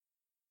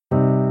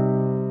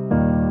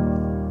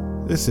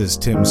This is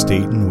Tim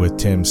Staten with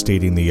Tim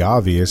Stating the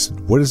Obvious.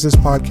 What is this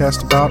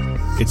podcast about?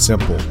 It's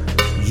simple.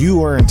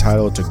 You are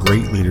entitled to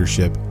great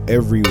leadership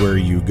everywhere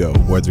you go,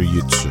 whether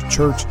it's to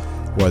church,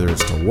 whether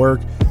it's to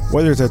work,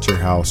 whether it's at your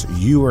house,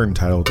 you are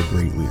entitled to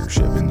great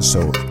leadership. And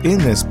so in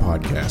this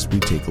podcast, we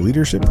take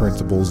leadership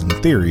principles and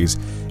theories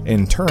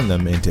and turn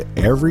them into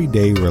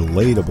everyday,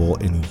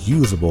 relatable, and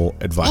usable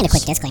advice. And a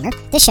quick disclaimer.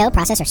 This show,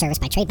 process, or service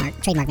by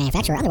trademark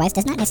manufacturer, otherwise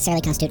does not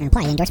necessarily constitute an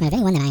implied endorsement of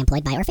anyone that I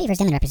employed by or favors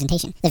them in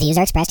representation. The views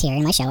are expressed here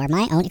in my show are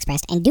my own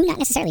expressed and do not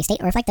necessarily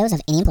state or reflect those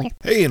of any employer.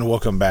 Hey, and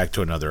welcome back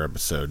to another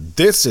episode.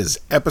 This is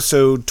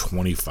episode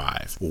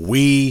 25.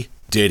 We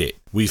did it.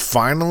 We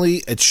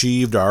finally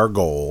achieved our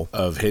goal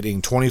of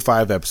hitting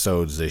 25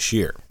 episodes this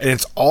year. And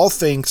it's all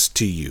thanks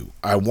to you.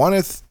 I want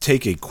to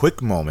take a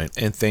quick moment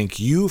and thank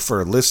you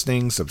for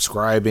listening,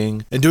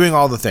 subscribing, and doing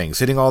all the things,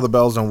 hitting all the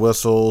bells and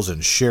whistles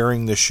and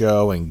sharing the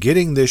show and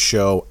getting this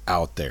show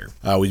out there.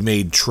 We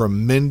made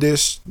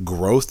tremendous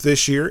growth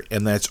this year,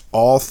 and that's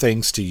all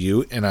thanks to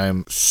you. And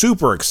I'm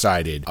super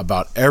excited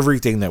about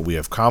everything that we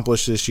have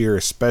accomplished this year,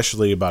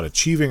 especially about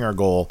achieving our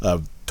goal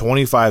of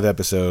 25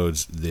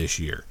 episodes this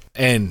year.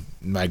 And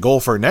my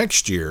goal for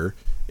next year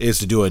is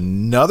to do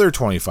another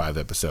 25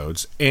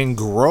 episodes and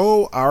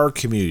grow our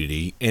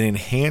community and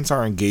enhance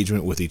our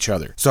engagement with each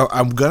other. So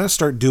I'm going to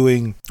start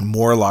doing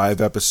more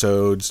live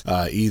episodes,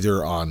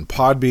 either on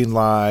Podbean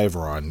Live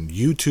or on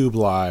YouTube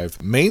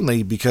Live,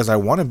 mainly because I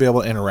want to be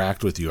able to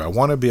interact with you. I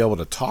want to be able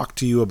to talk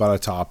to you about a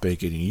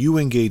topic and you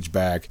engage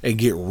back and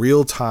get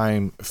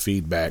real-time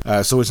feedback.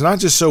 So it's not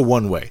just so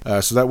one way.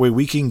 So that way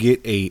we can get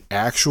a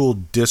actual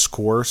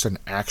discourse and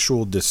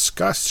actual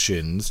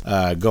discussions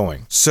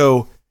going.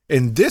 So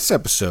in this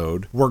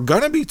episode, we're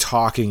going to be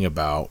talking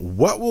about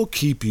what will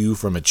keep you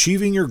from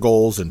achieving your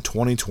goals in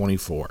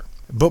 2024.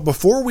 But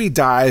before we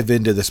dive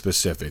into the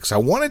specifics, I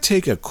want to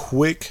take a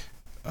quick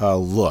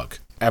look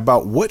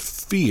about what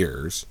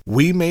fears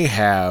we may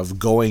have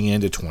going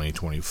into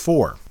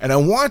 2024. And I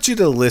want you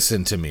to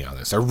listen to me on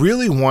this. I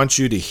really want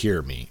you to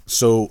hear me.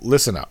 So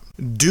listen up.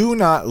 Do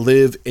not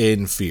live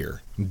in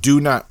fear.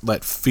 Do not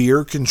let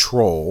fear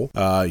control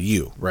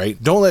you,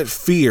 right? Don't let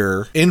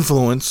fear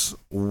influence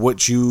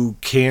what you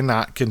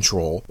cannot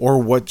control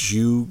or what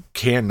you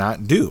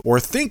cannot do or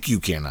think you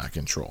cannot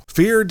control.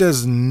 Fear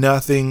does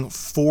nothing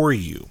for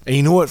you. And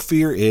you know what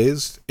fear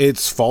is?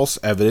 It's false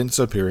evidence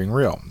appearing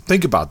real.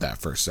 Think about that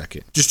for a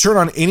second. Just turn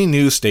on any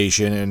news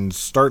station and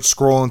start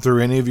scrolling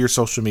through any of your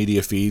social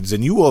media feeds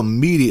and you will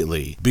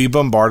immediately be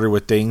bombarded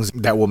with things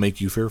that will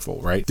make you fearful,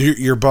 right?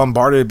 You're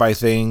bombarded by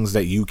things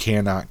that you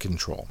cannot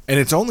control. And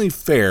it's only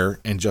fair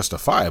and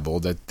justifiable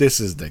that this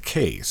is the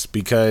case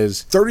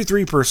because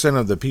 33%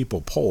 of the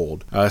people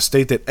polled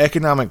state that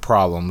economic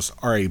problems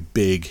are a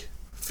big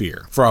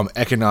fear. From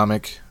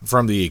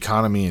the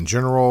economy in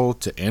general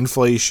to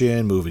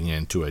inflation, moving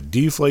into a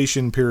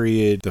deflation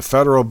period, the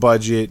federal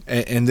budget,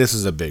 and this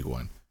is a big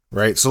one,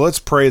 right? So let's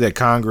pray that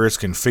Congress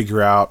can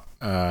figure out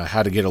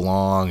how to get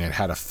along and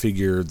how to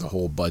figure the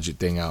whole budget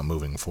thing out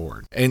moving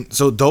forward. And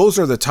so those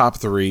are the top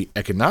 3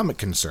 economic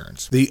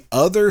concerns. The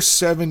other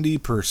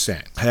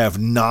 70% have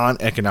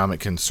non-economic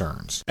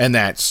concerns, and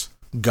that's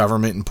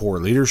government and poor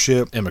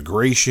leadership,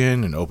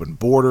 immigration and open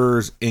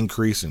borders,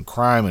 increase in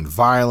crime and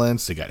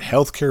violence. They got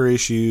healthcare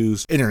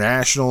issues,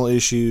 international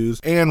issues,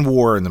 and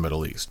war in the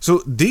Middle East.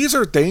 So these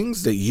are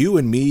things that you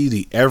and me,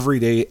 the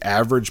everyday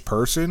average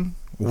person,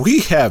 we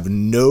have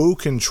no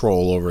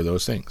control over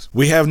those things.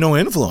 We have no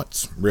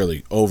influence,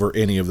 really, over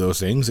any of those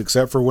things,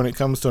 except for when it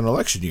comes to an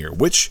election year,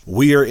 which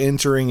we are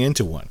entering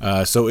into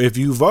one. So if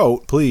you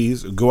vote,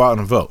 please go out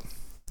and vote.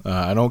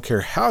 I don't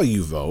care how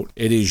you vote.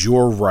 It is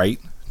your right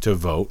to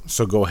vote,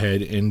 so go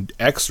ahead and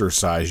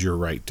exercise your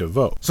right to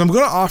vote. So I'm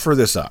going to offer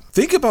this up.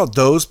 Think about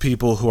those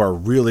people who are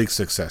really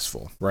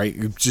successful, right?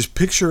 You just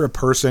picture a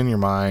person in your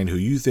mind who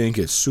you think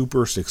is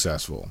super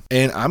successful.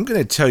 And I'm going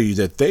to tell you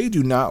that they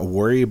do not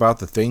worry about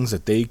the things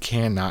that they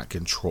cannot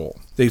control.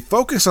 They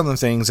focus on the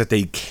things that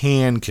they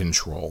can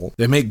control.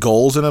 They make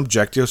goals and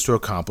objectives to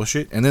accomplish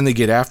it, and then they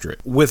get after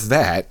it. With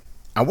that,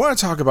 I want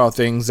to talk about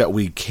things that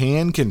we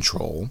can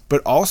control,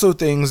 but also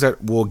things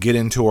that will get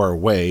into our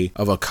way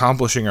of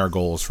accomplishing our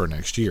goals for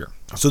next year.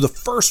 So the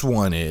first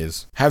one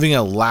is having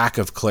a lack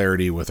of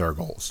clarity with our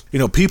goals. You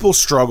know, people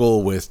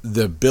struggle with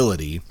the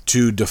ability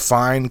to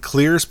define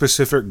clear,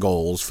 specific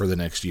goals for the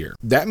next year.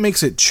 That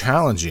makes it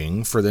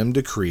challenging for them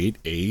to create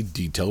a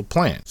detailed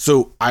plan.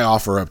 So I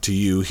offer up to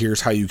you,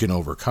 here's how you can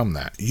overcome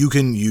that. You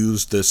can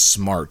use the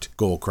SMART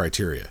goal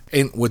criteria.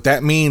 And what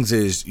that means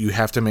is you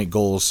have to make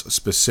goals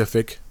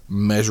specific,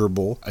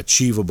 measurable,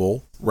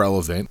 achievable,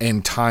 relevant,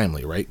 and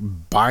timely, right?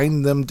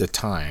 Bind them to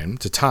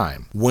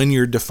time when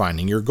you're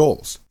defining your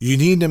goals. You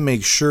need to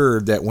make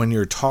sure that when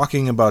you're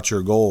talking about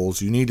your goals,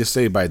 you need to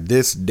say by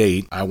this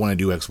date, I want to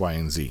do X, Y,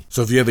 and Z.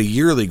 So if you have a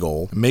yearly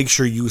goal, make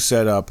sure you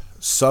set up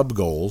sub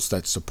goals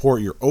that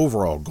support your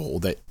overall goal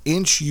that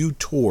inch you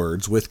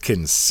towards with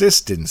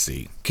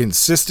consistency.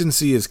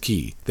 Consistency is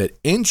key. That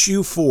inch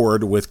you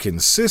forward with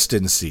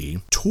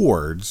consistency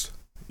towards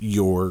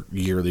your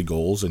yearly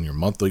goals and your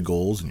monthly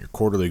goals and your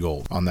quarterly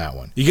goals on that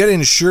one. You got to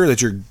ensure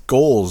that your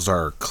goals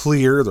are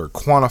clear, they're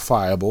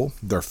quantifiable,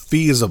 they're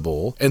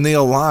feasible, and they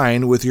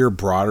align with your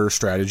broader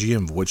strategy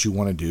and what you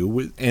want to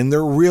do, and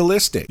they're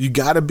realistic. You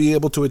got to be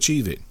able to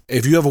achieve it.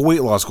 If you have a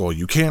weight loss goal,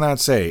 you cannot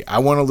say, I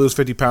want to lose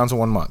 50 pounds in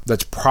 1 month.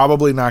 That's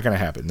probably not going to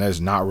happen. That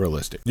is not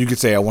realistic. You could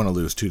say, I want to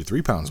lose 2 to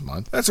 3 pounds a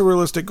month. That's a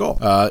realistic goal.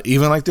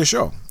 Even like this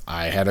show.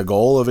 I had a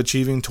goal of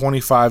achieving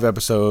 25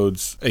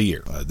 episodes a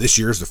year. This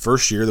year is the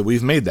first year that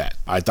we've made that.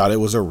 I thought it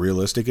was a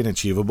realistic and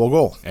achievable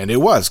goal. And it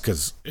was,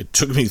 because it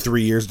took me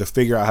 3 years to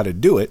figure out how to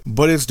do it,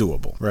 but it's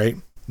doable, right?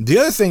 The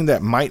other thing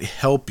that might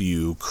help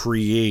you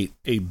create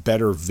a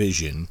better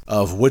vision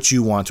of what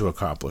you want to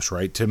accomplish,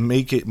 right, to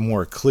make it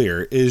more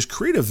clear, is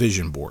create a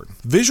vision board.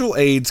 Visual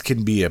aids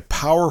can be a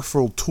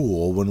powerful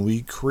tool when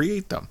we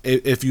create them.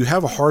 If you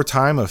have a hard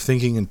time of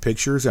thinking in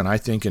pictures, and I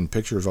think in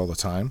pictures all the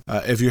time,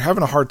 if you're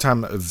having a hard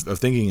time of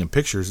thinking in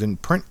pictures, then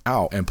print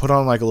out and put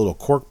on like a little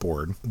cork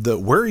board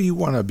where you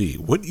want to be,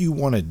 what you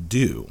want to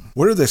do,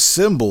 what are the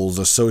symbols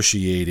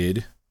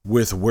associated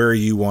with where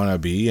you want to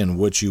be and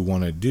what you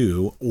want to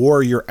do,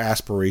 or your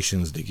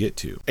aspirations to get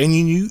to. And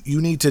you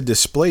need to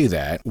display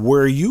that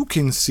where you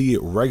can see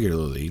it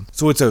regularly,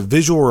 so it's a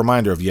visual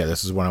reminder of,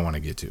 this is what I want to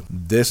get to.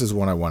 This is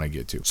what I want to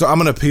get to. So I'm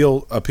going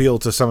to appeal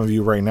to some of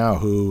you right now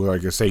who like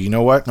to say, you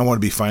know what? I want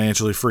to be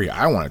financially free.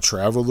 I want to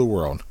travel the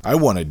world. I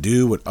want to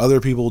do what other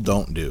people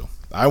don't do.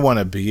 I want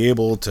to be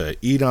able to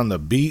eat on the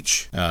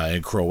beach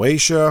in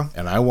Croatia,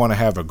 and I want to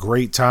have a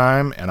great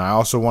time, and I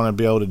also want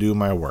to be able to do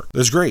my work.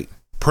 That's great.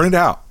 Print it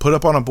out, put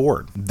up on a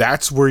board.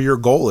 That's where your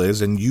goal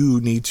is, and you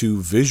need to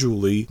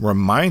visually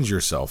remind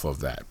yourself of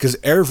that. Because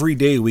every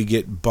day we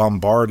get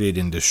bombarded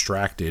and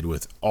distracted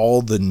with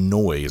all the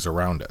noise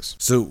around us.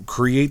 So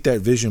create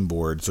that vision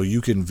board so you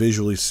can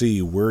visually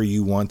see where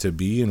you want to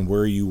be and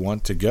where you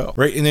want to go,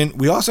 right? And then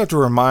we also have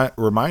to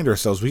remind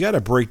ourselves, we got to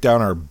break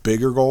down our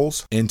bigger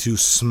goals into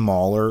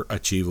smaller,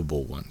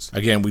 achievable ones.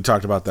 Again, we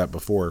talked about that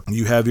before.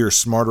 You have your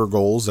smarter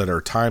goals that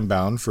are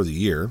time-bound for the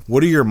year.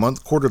 What are your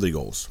quarterly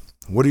goals?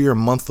 What are your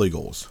monthly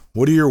goals?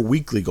 What are your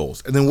weekly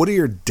goals? And then what are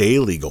your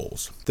daily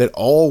goals that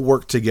all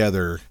work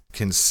together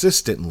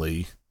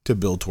consistently to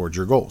build towards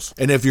your goals?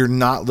 And if you're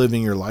not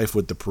living your life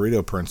with the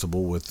Pareto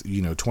principle, with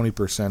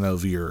 20%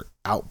 of your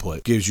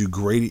output gives you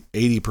great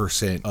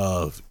 80%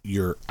 of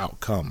your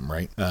outcome,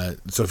 right?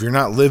 So if you're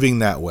not living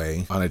that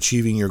way on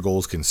achieving your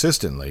goals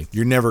consistently,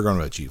 you're never going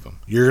to achieve them.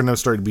 You're going to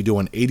start to be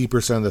doing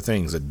 80% of the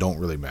things that don't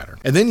really matter.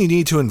 And then you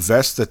need to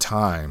invest the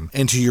time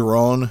into your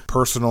own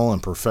personal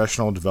and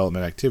professional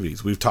development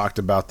activities. We've talked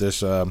about this,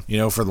 for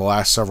the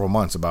last several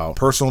months, about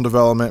personal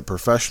development,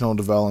 professional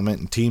development,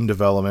 and team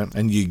development.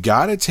 And you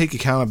got to take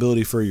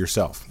accountability for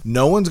yourself.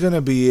 No one's going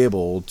to be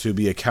able to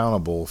be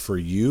accountable for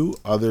you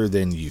other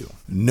than you.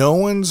 No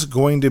one's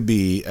going to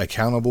be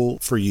accountable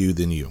for you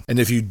than you. And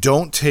if you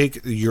don't take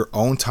your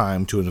own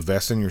time to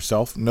invest in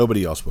yourself,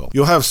 nobody else will.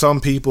 You'll have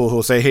some people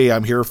who'll say, hey,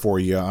 I'm here for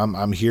you.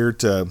 I'm here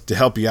to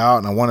help you out,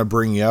 and I want to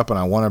bring you up, and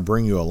I want to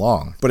bring you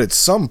along. But at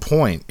some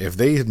point, if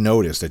they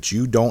notice that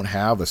you don't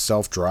have a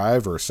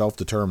self-drive or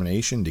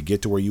self-determination to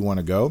get to where you want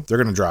to go, they're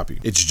going to drop you.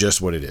 It's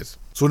just what it is.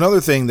 So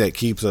another thing that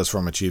keeps us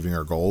from achieving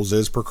our goals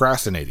is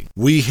procrastinating.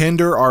 We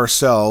hinder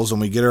ourselves and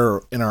we get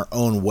in our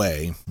own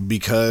way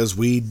because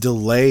we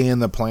delay in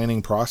the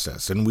planning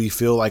process, and we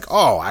feel like,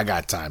 oh, I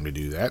got time to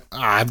do that.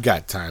 I've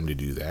got time to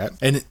do that.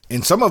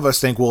 And some of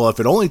us think, well, if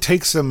it only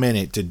takes a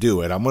minute to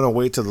do it, I'm going to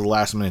wait till the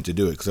last minute to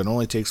do it because it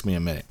only takes me a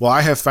minute. Well,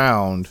 I have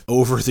found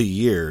over the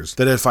years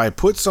that if I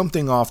put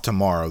something off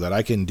tomorrow that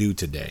I can do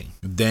today,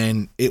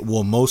 then it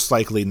will most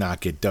likely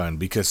not get done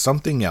because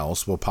something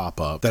else will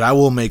pop up that I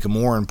will make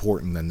more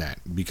important than that,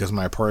 because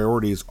my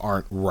priorities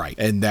aren't right.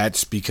 And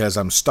that's because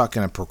I'm stuck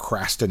in a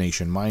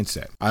procrastination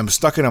mindset. I'm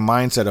stuck in a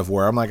mindset of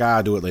where I'm like,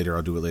 I'll do it later.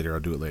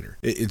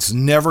 It's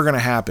never going to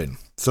happen.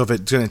 So if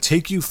it's going to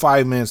take you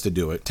 5 minutes to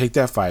do it, take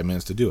that 5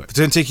 minutes to do it. If it's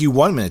going to take you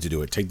 1 minute to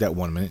do it, take that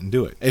 1 minute and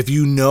do it. If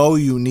you know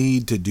you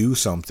need to do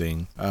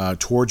something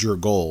towards your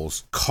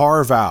goals,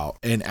 carve out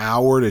an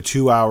hour to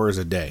 2 hours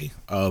a day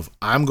of,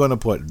 I'm going to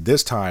put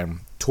this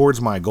time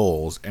towards my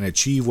goals and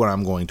achieve what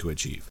I'm going to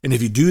achieve. And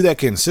if you do that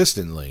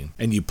consistently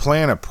and you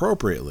plan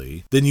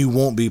appropriately, then you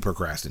won't be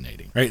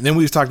procrastinating, right? And then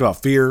we've talked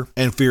about fear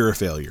and fear of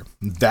failure.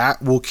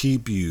 That will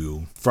keep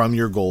you from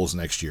your goals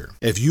next year.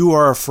 If you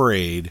are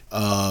afraid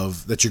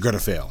of that you're going to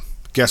fail,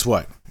 guess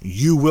what?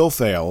 You will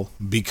fail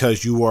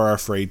because you are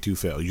afraid to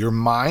fail. Your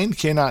mind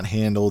cannot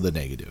handle the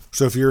negative.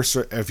 So if you're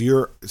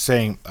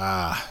saying,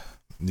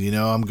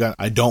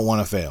 I don't want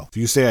to fail. If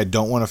you say I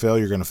don't want to fail,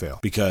 you're going to fail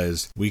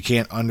because we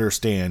can't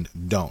understand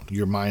don't.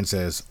 Your mind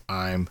says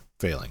I'm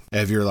failing.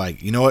 If you're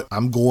like, you know what,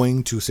 I'm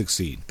going to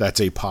succeed, that's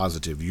a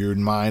positive. Your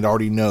mind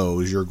already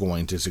knows you're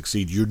going to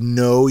succeed. You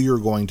know you're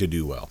going to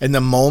do well. And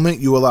the moment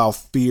you allow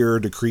fear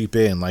to creep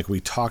in, like we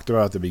talked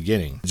about at the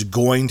beginning, it's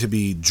going to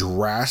be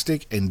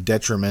drastic and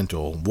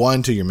detrimental,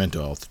 1, to your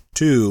mental health,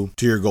 2,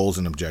 to your goals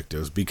and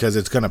objectives, because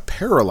it's going to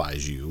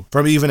paralyze you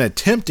from even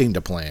attempting to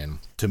plan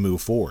to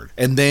move forward.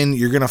 And then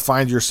you're going to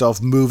find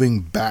yourself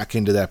moving back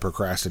into that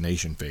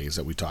procrastination phase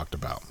that we talked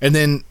about. And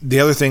then the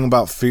other thing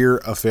about fear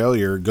of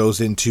failure goes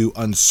into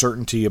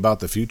uncertainty about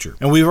the future.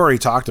 And we've already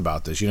talked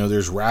about this.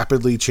 There's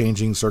rapidly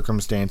changing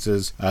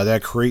circumstances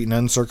that create an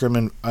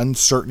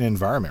uncertain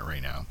environment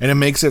right now. And it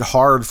makes it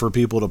hard for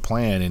people to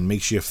plan and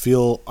makes you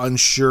feel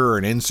unsure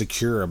and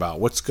insecure about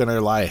what's going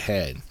to lie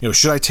ahead.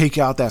 Should I take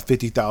out that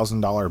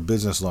 $50,000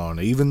 business loan?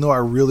 Even though I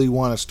really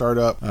want to start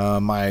up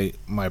my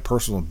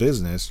personal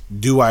business,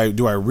 do I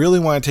really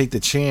want to take the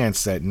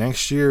chance that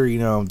next year,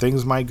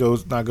 things might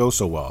not go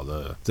so well?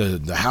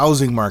 The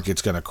housing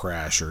market's going to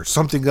crash or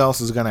something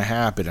else is going to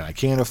happen and I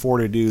can't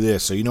afford to do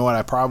this. So you know what?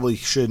 I probably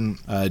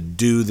shouldn't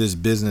do this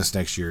business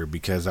next year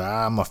because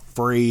I'm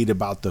afraid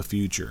about the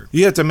future.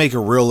 You have to make a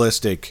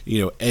realistic,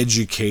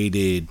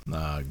 educated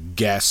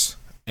guess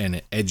and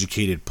an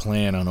educated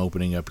plan on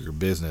opening up your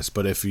business.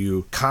 But if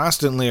you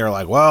constantly are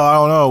like, well, I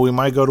don't know, we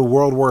might go to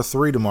World War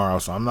III tomorrow,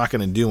 so I'm not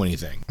going to do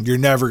anything. You're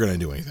never going to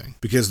do anything,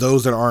 because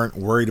those that aren't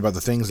worried about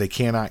the things they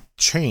cannot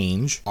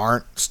change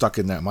aren't stuck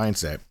in that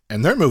mindset.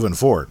 And they're moving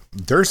forward.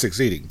 They're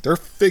succeeding. They're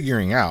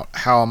figuring out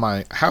how am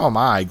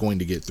I going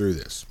to get through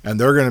this? And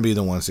they're going to be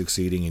the one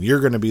succeeding, and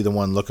you're going to be the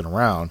one looking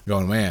around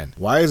going, man,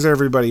 why is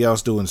everybody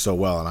else doing so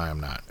well and I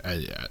am not?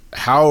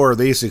 How are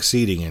they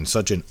succeeding in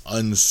such an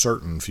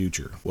uncertain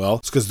future? Well,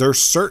 it's because they're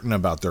certain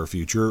about their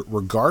future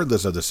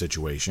regardless of the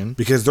situation,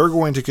 because they're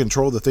going to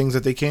control the things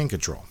that they can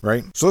control,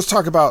 right? So let's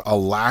talk about a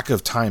lack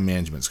of time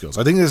management skills.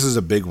 I think this is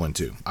a big one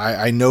too.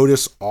 I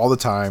notice all the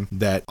time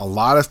that a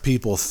lot of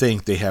people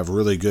think they have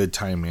really good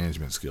time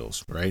management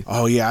skills, right?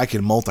 Oh yeah, I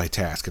can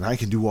multitask and I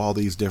can do all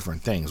these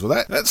different things.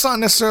 Well, that's not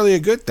necessarily a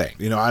good thing,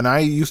 and I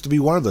used to be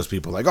one of those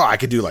people like, oh, I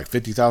could do like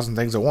 50,000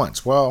 things at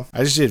once. Well,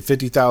 I just did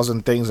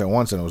 50,000 things at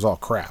once and it was all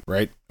crap,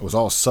 right? It was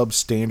all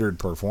substandard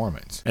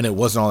performance and it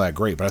wasn't all that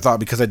great, but I thought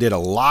because I did a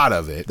lot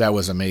of it, that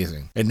was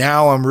amazing. And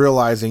now I'm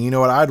realizing, you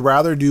know what? I'd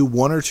rather do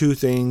one or two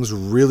things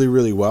really,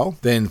 really well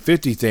than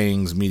 50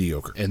 things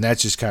mediocre. And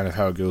that's just kind of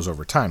how it goes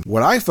over time.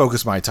 What I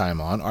focus my time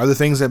on are the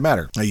things that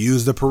matter. I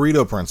use the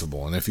Pareto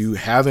principle. And if you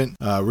haven't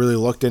really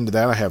looked into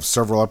that, I have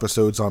several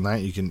episodes on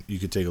that. You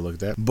can take a look at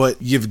that.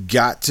 But you've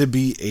got to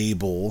be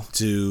able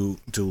to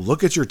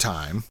look at your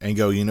time and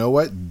go, you know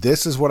what?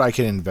 This is what I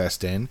can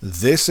invest in.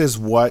 This is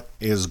what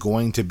is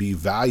going to be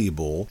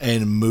valuable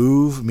and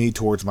move me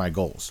towards my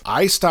goals.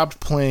 I stopped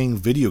playing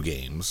video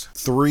games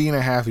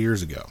 3.5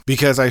 years ago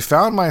because I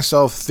found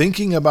myself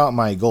thinking about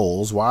my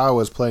goals while I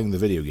was playing the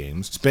video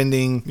games,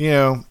 spending,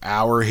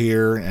 hour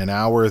here, an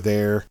hour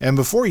there. And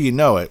before you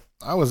know it,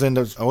 I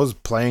was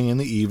playing in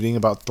the evening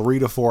about 3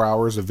 to 4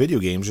 hours of video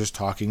games, just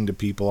talking to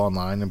people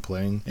online and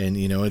playing and,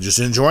 just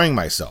enjoying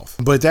myself.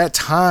 But that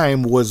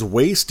time was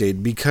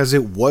wasted because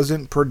it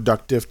wasn't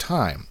productive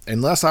time.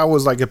 Unless I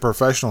was like a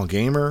professional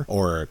gamer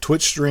or a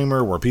Twitch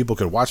streamer where people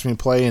could watch me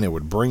play and it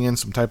would bring in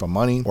some type of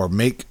money or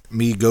make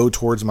me go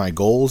towards my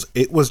goals,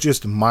 it was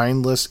just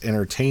mindless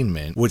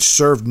entertainment, which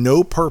served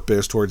no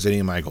purpose towards any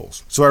of my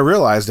goals. So I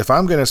realized if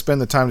I'm going to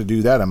spend the time to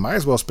do that, I might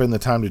as well spend the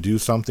time to do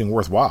something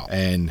worthwhile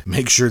and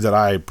make sure that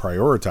I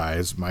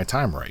prioritize my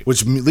time right,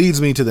 which leads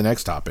me to the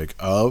next topic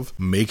of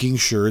making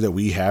sure that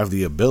we have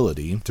the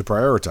ability to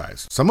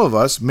prioritize. Some of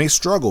us may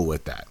struggle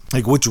with that,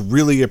 like what's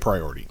really a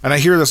priority. And I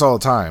hear this all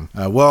the time.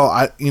 I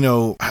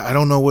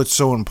don't know what's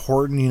so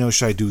important.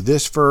 Should I do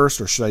this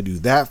first or should I do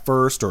that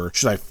first? Or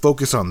should I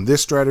focus on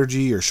this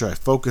strategy or should I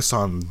focus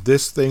on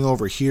this thing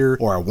over here?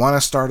 Or I want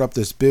to start up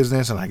this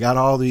business and I got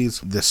all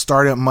this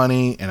startup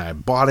money and I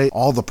bought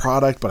all the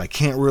product, but I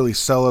can't really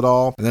sell it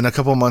all. And then a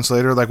couple months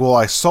later, like, well,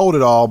 I sold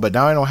it all, but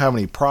now I don't have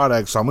any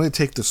products, so I'm going to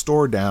take the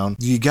store down.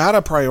 You got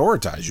to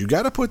prioritize. You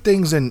got to put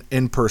things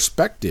in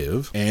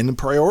perspective and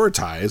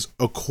prioritize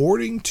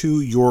according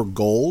to your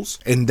goals,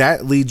 and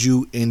that leads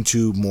you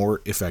into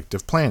more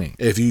effective planning.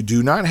 If you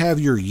do not have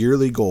your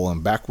yearly goal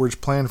and backwards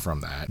plan from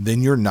that,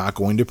 then you're not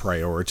going to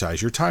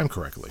prioritize your time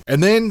correctly.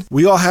 And then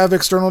we all have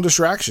external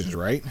distractions,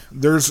 right?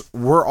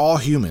 We're all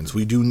humans.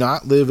 We do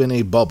not live in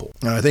a bubble.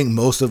 And I think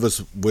most of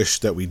us wish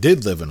that we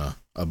did live in a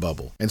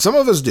bubble. And some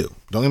of us do.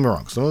 Don't get me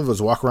wrong. Some of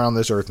us walk around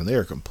this earth and they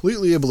are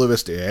completely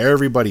oblivious to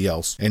everybody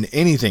else and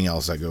anything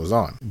else that goes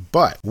on.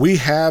 But we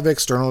have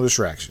external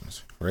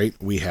distractions, right?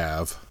 We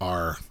have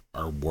our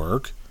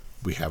work.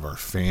 We have our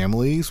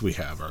families, we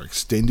have our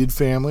extended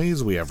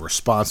families, we have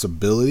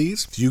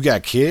responsibilities. If you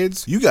got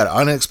kids, you got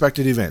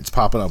unexpected events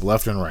popping up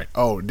left and right.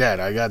 Oh, Dad,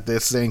 I got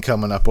this thing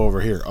coming up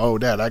over here. Oh,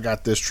 Dad, I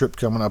got this trip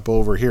coming up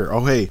over here.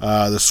 Oh, hey,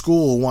 the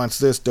school wants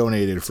this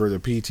donated for the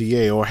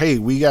PTA. Or, hey,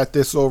 we got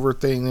this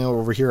thing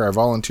over here I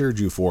volunteered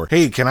you for.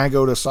 Hey, can I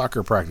go to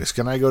soccer practice?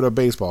 Can I go to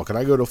baseball? Can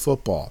I go to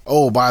football?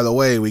 Oh, by the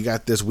way, we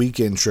got this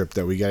weekend trip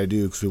that we got to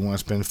do because we want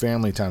to spend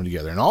family time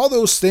together. And all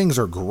those things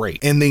are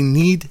great. And they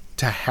need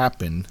to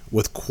happen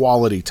with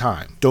quality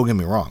time. Don't get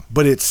me wrong,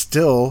 but it's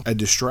still a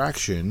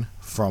distraction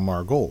from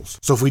our goals.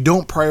 So if we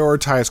don't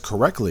prioritize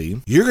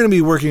correctly, you're going to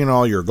be working on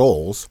all your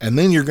goals and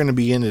then you're going to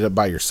be ended up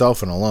by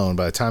yourself and alone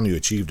by the time you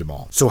achieved them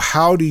all. So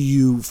how do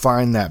you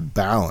find that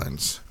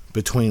balance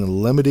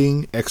between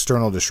limiting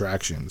external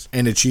distractions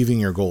and achieving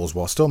your goals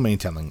while still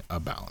maintaining a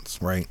balance,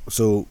 right?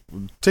 So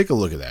take a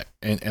look at that.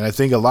 And I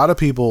think a lot of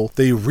people,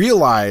 they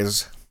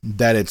realize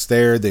that it's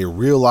there, they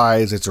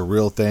realize it's a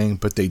real thing,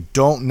 but they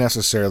don't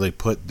necessarily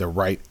put the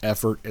right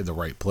effort in the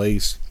right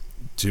place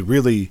to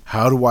really,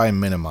 how do I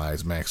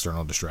minimize my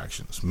external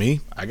distractions?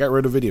 Me, I got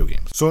rid of video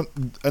games. So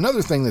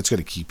another thing that's going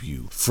to keep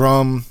you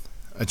from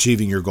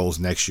achieving your goals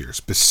next year,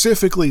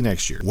 specifically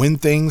next year, when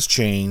things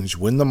change,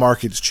 when the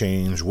markets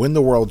change, when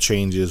the world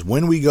changes,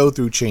 when we go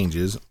through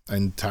changes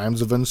and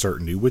times of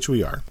uncertainty, which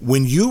we are,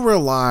 when you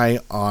rely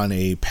on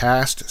a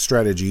past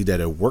strategy that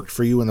had worked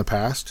for you in the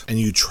past and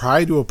you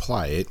try to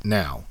apply it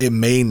now, it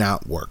may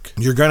not work.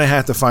 You're going to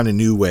have to find a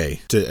new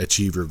way to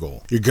achieve your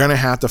goal. You're going to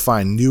have to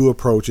find new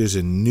approaches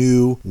and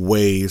new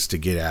ways to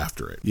get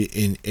after it.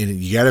 And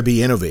you got to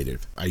be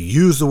innovative. I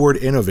use the word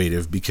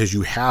innovative because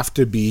you have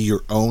to be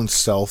your own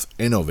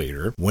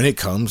self-innovator when it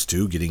comes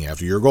to getting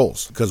after your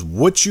goals. Because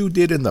what you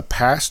did in the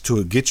past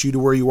to get you to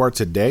where you are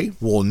today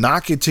will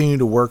not continue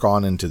to work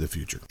on into the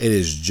future. It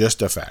is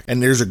just a fact.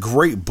 And there's a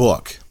great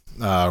book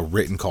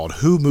written called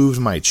Who Moves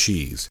My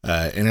Cheese?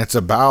 And it's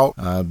about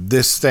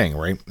this thing,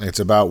 right? It's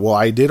about, well,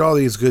 I did all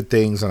these good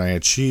things and I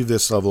achieved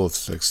this level of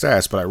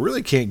success, but I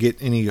really can't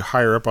get any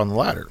higher up on the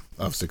ladder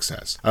of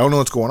success. I don't know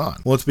what's going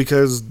on. Well, it's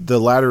because the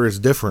ladder is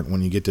different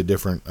when you get to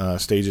different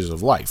stages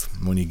of life,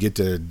 when you get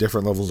to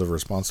different levels of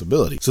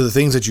responsibility. So the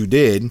things that you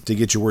did to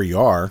get you where you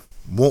are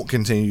won't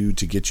continue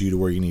to get you to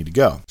where you need to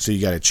go. So you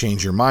got to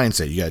change your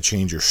mindset. You got to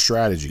change your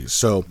strategies.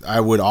 So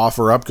I would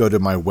offer up, go to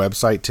my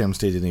website,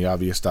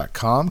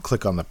 timstatingtheobvious.com,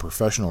 click on the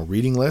professional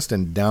reading list,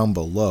 and down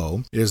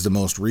below is the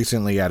most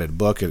recently added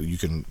book. You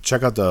can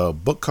check out the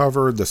book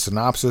cover, the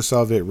synopsis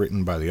of it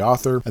written by the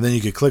author, and then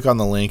you can click on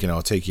the link and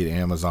it'll take you to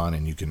Amazon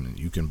and you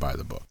can buy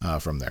the book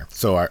from there.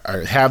 So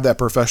I have that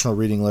professional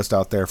reading list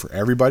out there for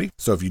everybody.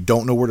 So if you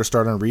don't know where to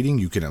start on reading,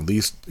 you can at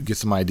least get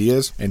some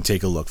ideas and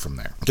take a look from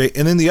there. Okay.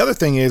 And then the other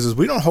thing is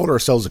we don't hold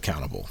ourselves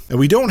accountable, and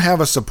we don't have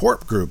a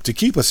support group to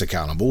keep us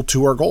accountable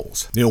to our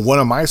goals. One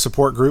of my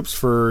support groups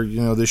for,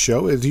 this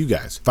show is you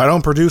guys. If I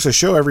don't produce a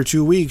show every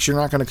 2 weeks, you're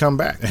not going to come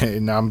back.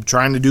 And I'm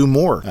trying to do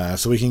more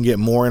so we can get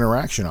more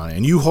interaction on it.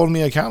 And you hold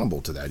me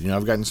accountable to that.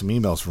 I've gotten some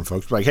emails from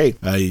folks like, hey,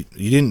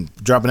 you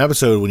didn't drop an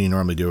episode when you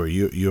normally do. Are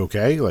you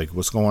okay? Like,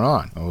 what's going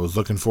on? I was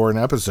looking for an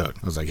episode.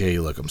 I was like, hey,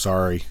 look, I'm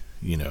sorry.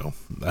 Came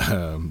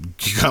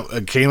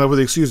up with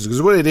excuses,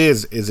 because what it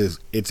is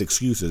it's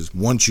excuses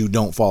once you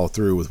don't follow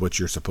through with what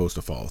you're supposed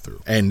to follow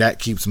through. And that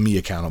keeps me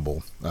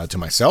accountable to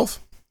myself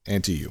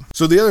and to you.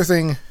 So the other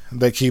thing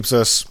that keeps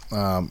us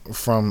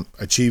from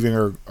achieving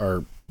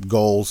our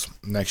goals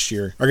next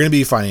year are going to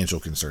be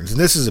financial concerns. And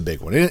this is a big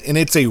one. And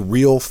it's a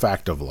real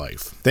fact of life.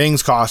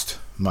 Things cost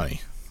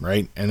money,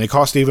 right? And they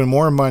cost even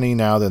more money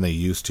now than they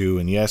used to.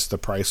 And yes, the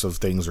price of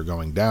things are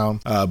going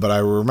down. But I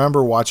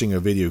remember watching a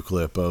video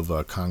clip of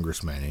a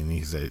congressman, and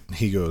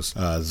he goes,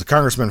 there's a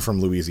congressman from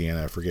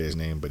Louisiana, I forget his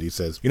name, but he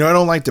says, I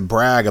don't like to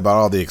brag about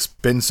all the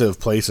expensive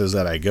places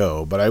that I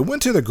go, but I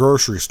went to the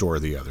grocery store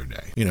the other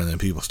day. And then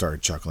people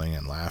started chuckling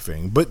and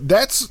laughing. But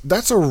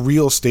that's a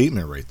real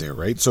statement right there,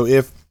 right? So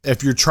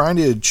if you're trying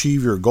to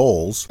achieve your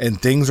goals and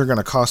things are going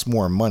to cost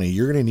more money,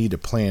 you're going to need to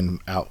plan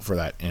out for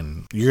that.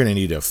 And you're going to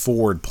need to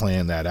forward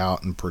plan that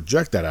out and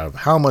project that out of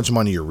how much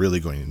money you're really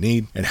going to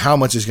need and how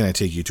much it's going to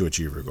take you to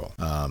achieve your goal.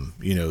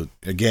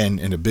 Again,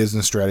 in a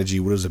business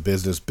strategy, what is a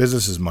business?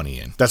 Business is money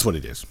in. That's what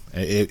it is.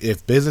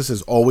 If business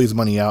is always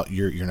money out,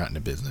 you're not in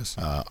a business.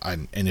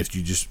 And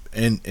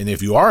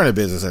if you are in a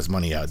business that's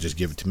money out, just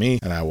give it to me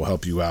and I will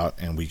help you out,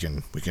 and we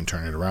can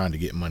turn it around to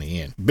get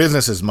money in.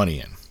 Business is money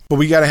in. But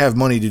we got to have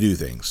money to do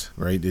things,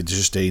 right? It's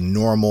just a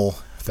normal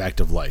fact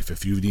of life.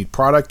 If you need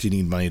product, you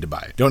need money to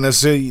buy it. Don't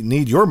necessarily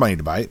need your money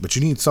to buy it, but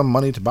you need some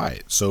money to buy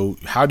it. So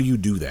how do you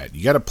do that?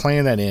 You got to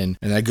plan that in,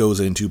 and that goes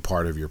into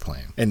part of your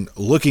plan. And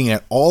looking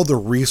at all the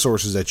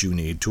resources that you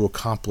need to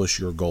accomplish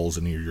your goals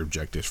and your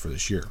objectives for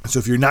this year. So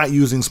if you're not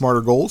using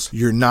smarter goals,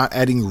 you're not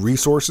adding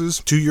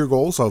resources to your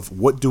goals of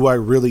what do I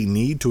really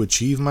need to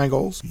achieve my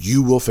goals,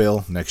 you will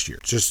fail next year.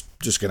 Just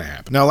going to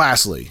happen. Now,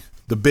 lastly,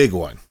 the big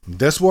one.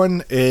 This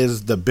one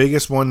is the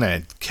biggest one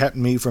that kept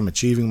me from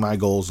achieving my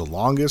goals the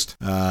longest.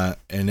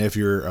 And if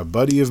you're a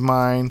buddy of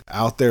mine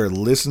out there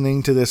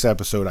listening to this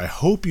episode, I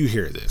hope you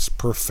hear this.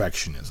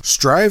 Perfectionism.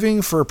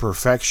 Striving for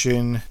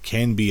perfection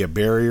can be a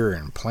barrier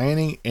in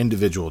planning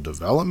individual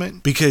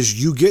development,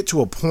 because you get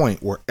to a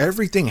point where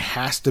everything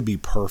has to be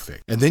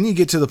perfect. And then you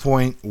get to the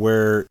point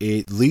where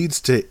it leads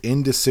to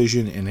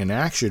indecision and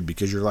inaction,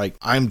 because you're like,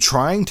 I'm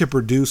trying to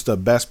produce the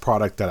best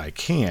product that I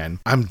can.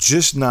 I'm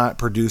just not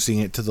producing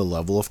it to the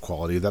level of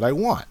quality that I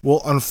want.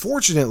 Well,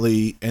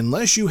 unfortunately,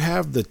 unless you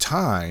have the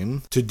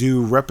time to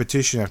do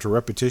repetition after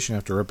repetition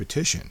after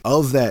repetition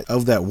of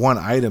that one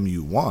item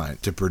you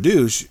want to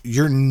produce,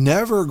 you're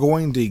never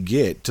going to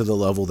get to the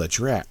level that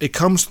you're at. It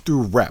comes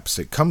through reps.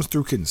 It comes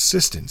through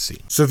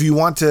consistency. So if you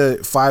want to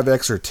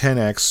 5x or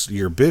 10x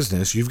your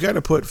business, you've got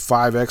to put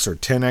 5x or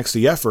 10x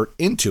the effort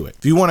into it.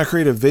 If you want to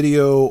create a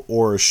video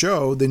or a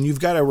show, then you've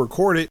got to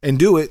record it and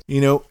do it,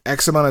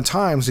 X amount of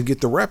times and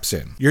get the reps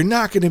in. You're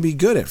not going to be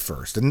good at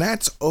first, and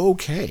that's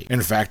okay.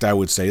 In fact, I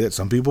would say that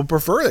some people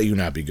prefer that you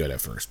not be good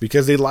at first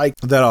because they like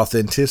that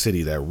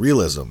authenticity, that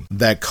realism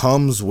that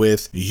comes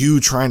with you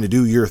trying to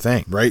do your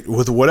thing, right?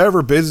 With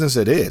whatever business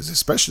it is,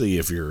 especially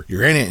if you're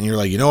in it and you're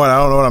like, you know what, I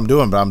don't know what I'm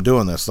doing, but I'm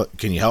doing this.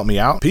 Can you help me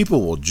out?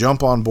 People will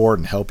jump on board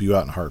and help you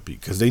out in a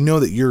heartbeat because they know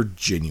that you're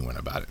genuine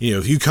about it.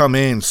 If you come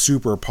in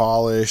super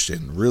polished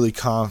and really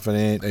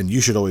confident, and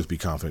you should always be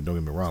confident, don't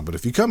get me wrong, but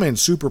if you come in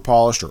super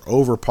polished or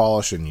over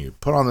polished and you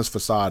put on this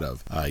facade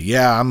of,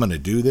 I'm going to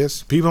do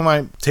this, people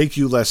might take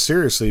you less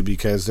seriously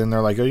because then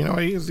they're like, oh,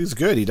 he's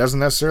good. He doesn't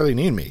necessarily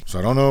need me. So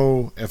I don't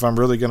know if I'm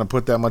really going to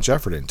put that much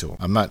effort into him.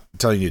 I'm not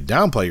telling you to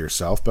downplay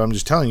yourself, but I'm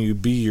just telling you,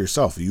 be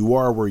yourself. You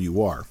are where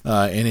you are.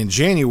 And in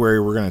January,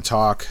 we're going to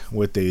talk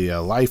with a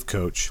life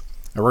coach.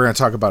 And we're going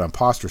to talk about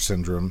imposter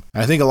syndrome.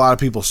 I think a lot of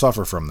people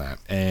suffer from that.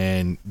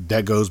 And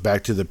that goes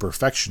back to the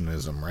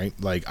perfectionism, right?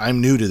 Like, I'm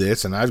new to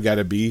this and I've got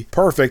to be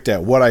perfect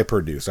at what I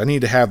produce. I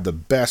need to have the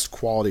best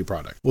quality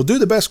product. Well, do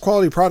the best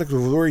quality product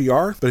with where you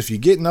are, but if you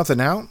get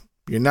nothing out,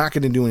 you're not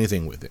going to do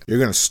anything with it. You're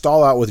going to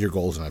stall out with your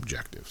goals and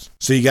objectives.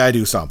 So you got to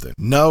do something.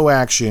 No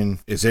action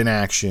is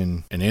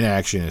inaction, and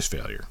inaction is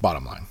failure.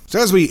 Bottom line. So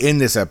as we end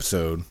this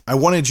episode, I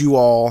wanted you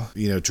all,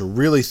 to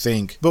really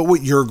think about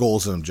what your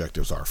goals and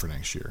objectives are for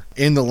next year.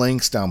 In the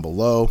links down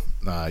below,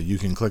 you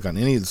can click on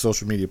any of the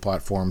social media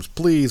platforms.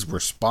 Please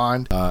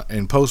respond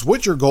and post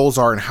what your goals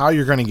are and how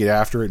you're going to get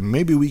after it. And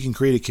maybe we can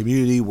create a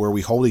community where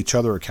we hold each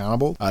other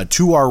accountable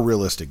to our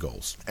realistic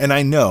goals. And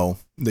I know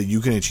that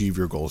you can achieve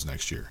your goals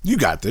next year. You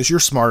got this.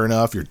 You're smart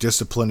enough. You're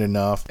disciplined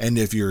enough. And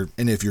if you're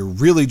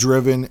really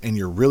driven and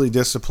you're really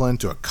disciplined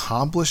to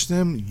accomplish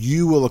them,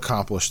 you will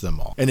accomplish them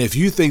all. And if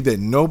you think that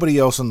nobody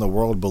else in the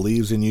world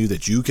believes in you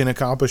that you can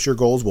accomplish your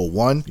goals, well,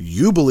 one,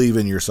 you believe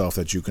in yourself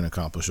that you can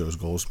accomplish those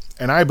goals.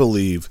 And I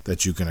believe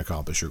that you can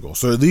accomplish your goals.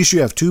 So at least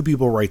you have two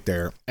people right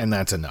there, and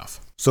that's enough.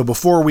 So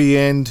before we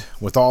end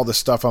with all the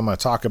stuff I'm going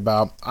to talk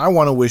about, I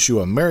want to wish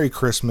you a Merry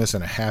Christmas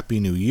and a Happy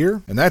New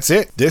Year. And that's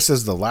it. This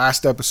is the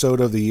last episode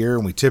of the year,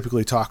 and we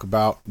typically talk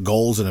about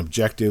goals and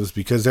objectives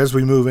because as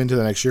we move into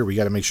the next year, we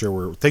got to make sure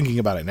we're thinking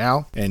about it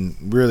now and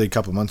really a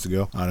couple months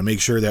ago to make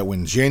sure that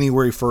when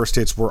January 1st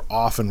hits, we're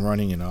off and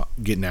running and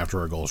getting after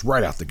our goals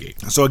right out the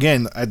gate. So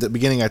again, at the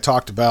beginning, I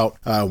talked about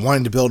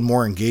wanting to build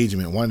more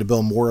engagement, wanting to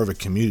build more of a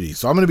community.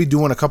 So I'm going to be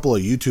doing a couple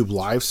of YouTube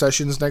live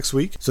sessions next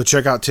week. So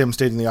check out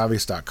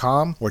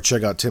timstatingtheobvious.com. Or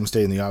check out Tim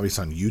Stating the Obvious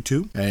on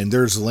YouTube. And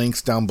there's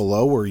links down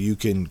below where you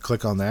can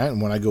click on that.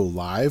 And when I go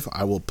live,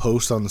 I will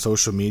post on the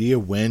social media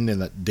when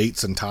and the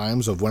dates and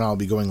times of when I'll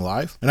be going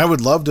live. And I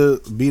would love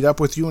to meet up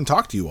with you and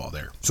talk to you all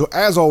there. So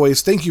as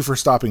always, thank you for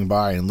stopping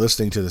by and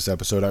listening to this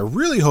episode. I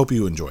really hope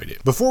you enjoyed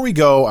it. Before we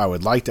go, I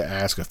would like to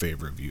ask a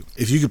favor of you.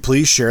 If you could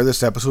please share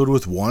this episode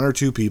with one or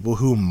two people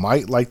who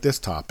might like this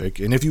topic.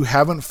 And if you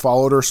haven't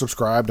followed or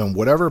subscribed on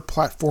whatever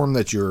platform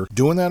that you're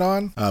doing that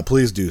on,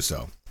 please do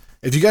so.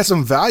 If you got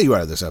some value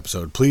out of this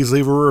episode, please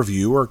leave a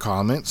review or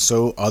comment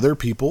so other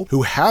people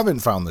who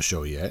haven't found the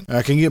show yet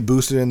can get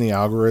boosted in the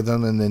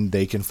algorithm and then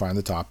they can find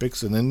the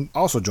topics and then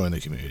also join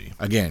the community.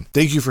 Again,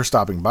 thank you for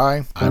stopping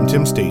by. I'm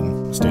Tim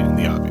Staten, stating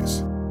the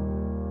obvious.